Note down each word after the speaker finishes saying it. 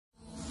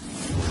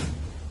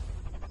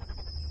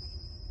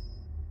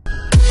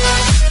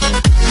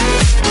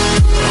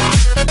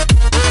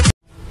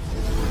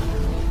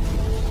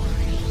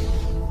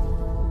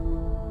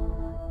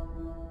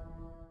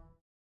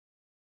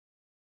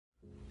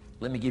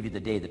Let me give you the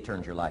day that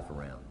turns your life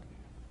around,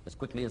 as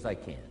quickly as I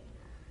can.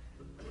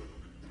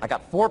 I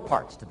got 4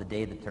 parts to the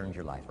day that turns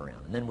your life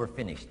around, and then we're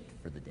finished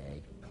for the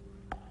day.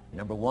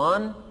 Number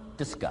 1,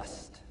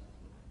 disgust.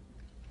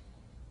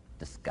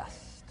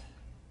 Disgust.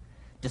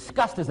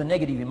 Disgust is a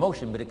negative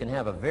emotion, but it can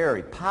have a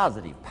very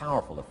positive,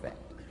 powerful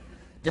effect.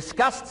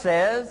 Disgust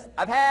says,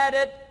 I've had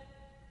it.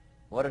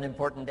 What an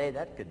important day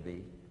that could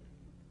be.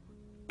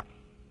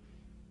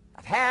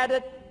 I've had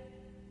it.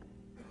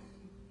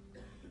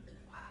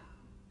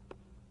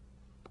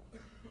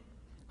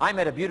 I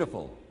met a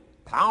beautiful,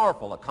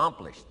 powerful,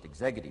 accomplished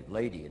executive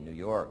lady in New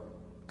York.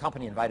 The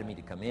company invited me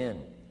to come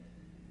in.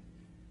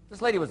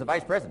 This lady was a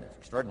vice president,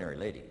 extraordinary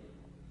lady.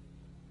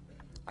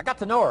 I got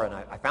to know her, and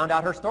I found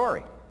out her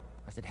story.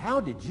 I said, how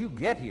did you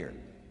get here?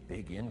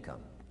 Big income.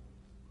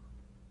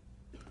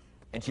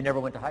 And she never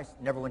went to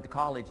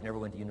college, never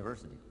went to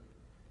university.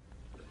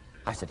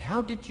 I said,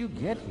 how did you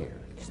get here?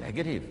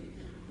 Executive,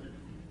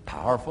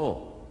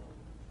 powerful,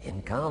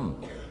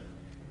 income.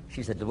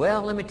 She said,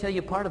 well, let me tell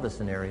you part of the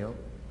scenario.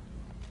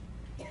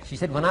 She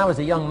said, when I was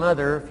a young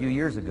mother a few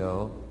years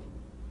ago,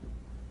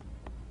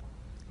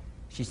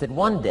 she said,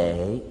 one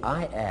day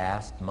I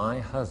asked my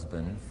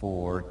husband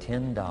for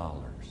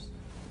 $10.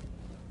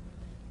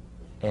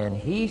 And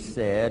he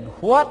said,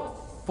 what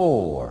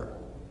for?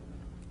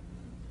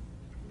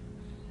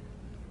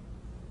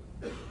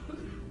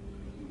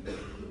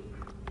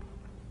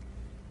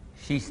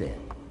 She said,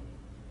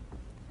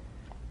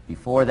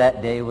 before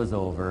that day was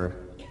over,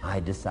 I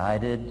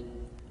decided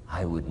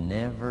I would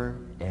never,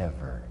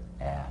 ever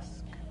ask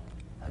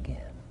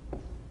again.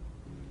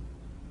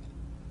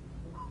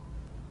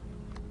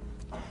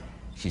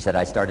 She said,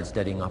 I started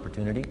studying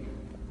opportunity,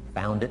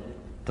 found it,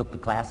 took the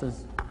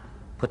classes,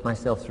 put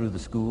myself through the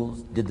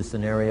schools, did the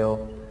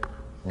scenario.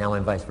 Now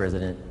I'm vice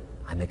president.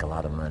 I make a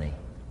lot of money.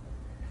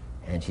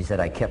 And she said,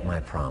 I kept my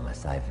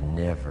promise. I've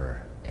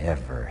never,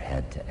 ever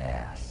had to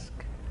ask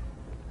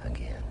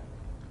again.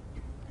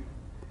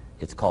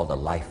 It's called a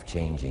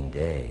life-changing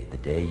day. The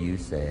day you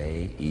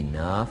say,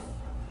 enough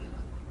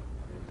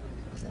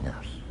is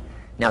enough.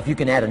 Now, if you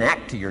can add an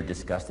act to your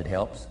disgust, it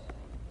helps.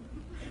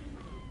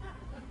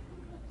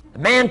 A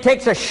man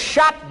takes a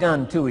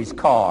shotgun to his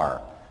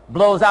car,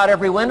 blows out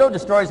every window,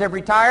 destroys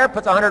every tire,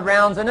 puts 100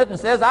 rounds in it, and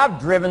says, I've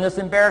driven this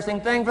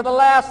embarrassing thing for the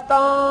last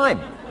time.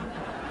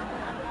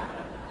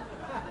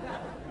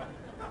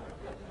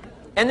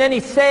 And then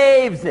he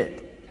saves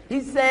it.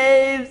 He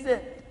saves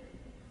it.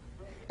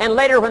 And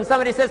later when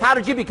somebody says, how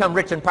did you become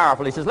rich and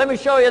powerful? He says, let me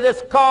show you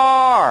this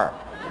car.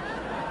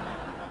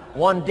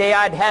 One day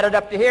I'd had it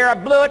up to here, I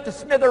blew it to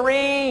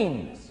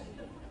smithereens.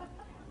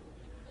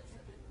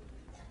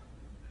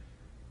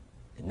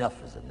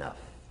 Enough is enough.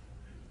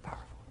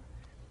 Powerful.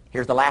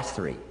 Here's the last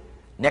 3.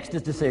 Next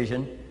is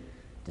decision.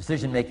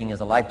 Decision-making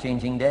is a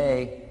life-changing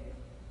day.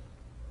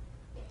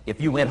 If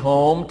you went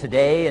home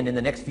today and in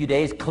the next few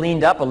days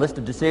cleaned up a list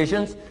of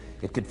decisions,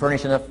 it could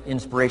furnish enough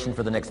inspiration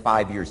for the next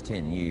 5 years,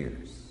 10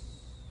 years.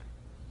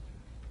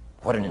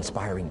 What an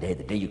inspiring day,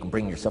 the day you can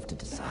bring yourself to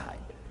decide.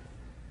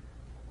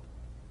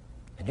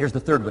 And here's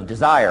the 3rd one,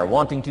 desire,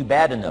 wanting too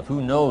bad enough.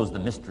 Who knows the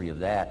mystery of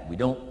that? We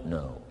don't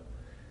know.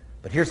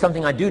 But here's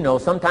something I do know.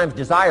 Sometimes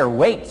desire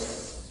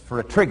waits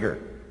for a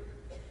trigger,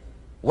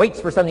 waits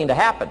for something to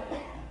happen.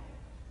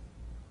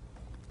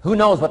 Who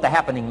knows what the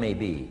happening may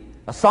be?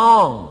 A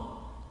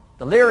song,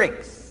 the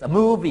lyrics, a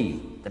movie,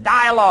 the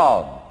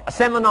dialogue, a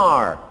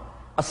seminar,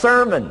 a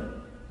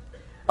sermon,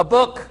 a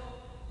book,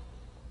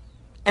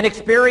 an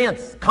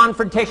experience,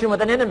 confrontation with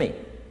an enemy,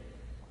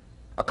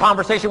 a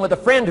conversation with a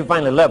friend who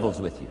finally levels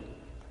with you.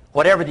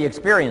 Whatever the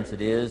experience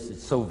it is,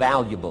 it's so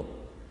valuable.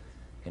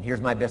 And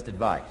here's my best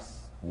advice.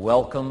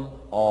 Welcome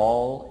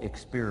all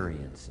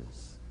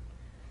experiences.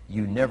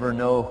 You never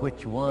know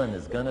which one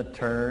is going to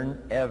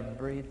turn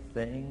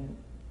everything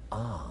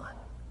on.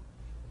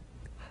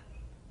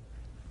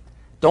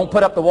 Don't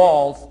put up the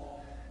walls.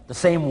 The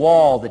same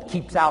wall that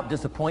keeps out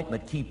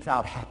disappointment keeps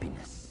out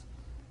happiness.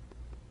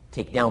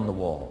 Take down the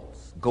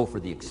walls. Go for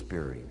the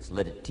experience.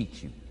 Let it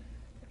teach you.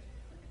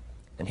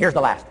 And here's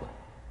the last one.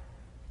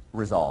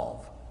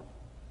 Resolve.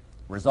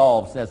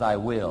 Resolve says I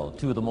will.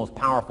 2 of the most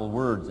powerful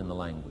words in the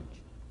language.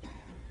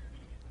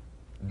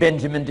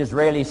 Benjamin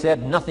Disraeli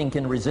said, nothing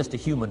can resist a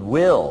human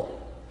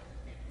will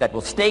that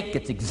will stake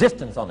its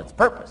existence on its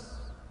purpose.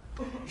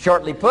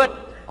 Shortly put,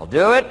 I'll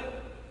do it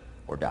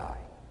or die.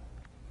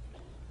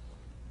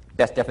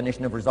 Best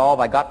definition of resolve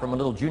I got from a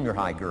little junior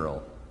high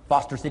girl,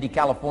 Foster City,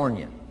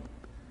 California.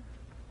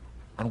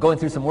 I'm going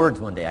through some words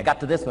one day. I got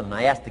to this one and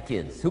I asked the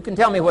kids, who can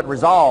tell me what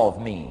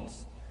resolve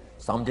means?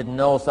 Some didn't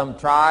know, some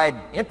tried.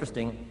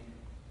 Interesting.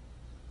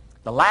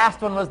 The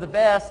last one was the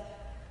best.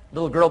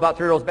 Little girl about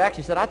 3 rows back,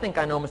 she said, I think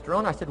I know, Mr.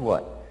 Rohn. I said,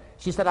 what?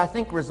 She said, I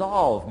think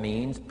resolve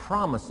means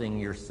promising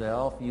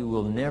yourself you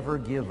will never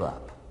give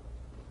up.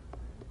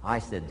 I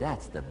said,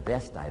 that's the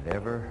best I've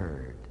ever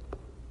heard.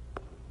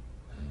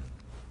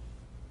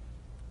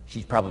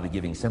 She's probably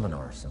giving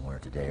seminars somewhere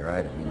today,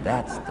 right? I mean,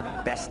 that's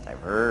the best I've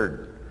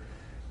heard.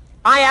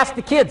 I asked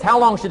the kids, how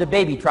long should a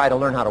baby try to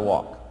learn how to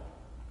walk?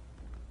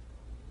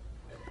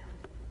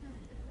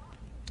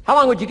 How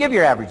long would you give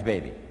your average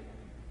baby?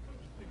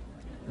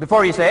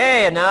 Before you say,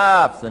 hey,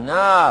 enough's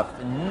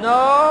enough.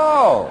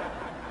 No.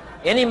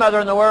 Any mother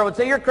in the world would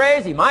say, you're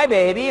crazy. My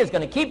baby is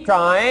going to keep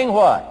trying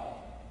what?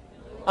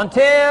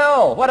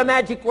 Until. What a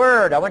magic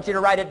word. I want you to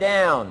write it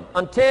down.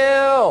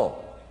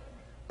 Until.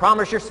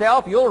 Promise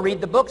yourself you'll read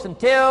the books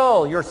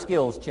until your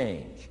skills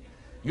change.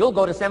 You'll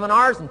go to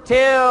seminars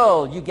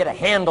until you get a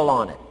handle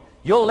on it.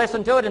 You'll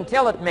listen to it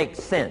until it makes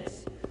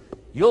sense.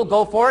 You'll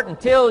go for it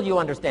until you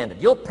understand it.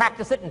 You'll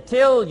practice it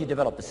until you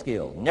develop the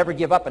skill. Never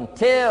give up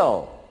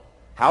until,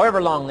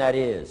 however long that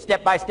is.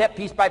 Step by step,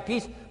 piece by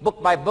piece,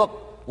 book by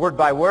book, word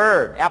by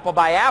word, apple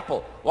by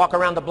apple. Walk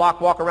around the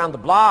block, walk around the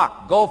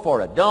block. Go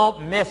for it.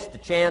 Don't miss the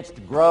chance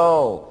to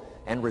grow,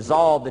 and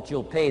resolve that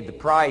you'll pay the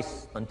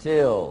price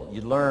until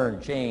you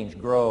learn, change,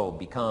 grow,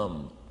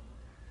 become.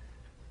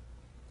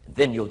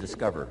 Then you'll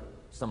discover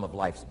some of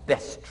life's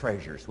best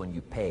treasures when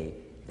you pay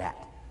that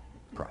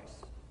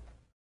price.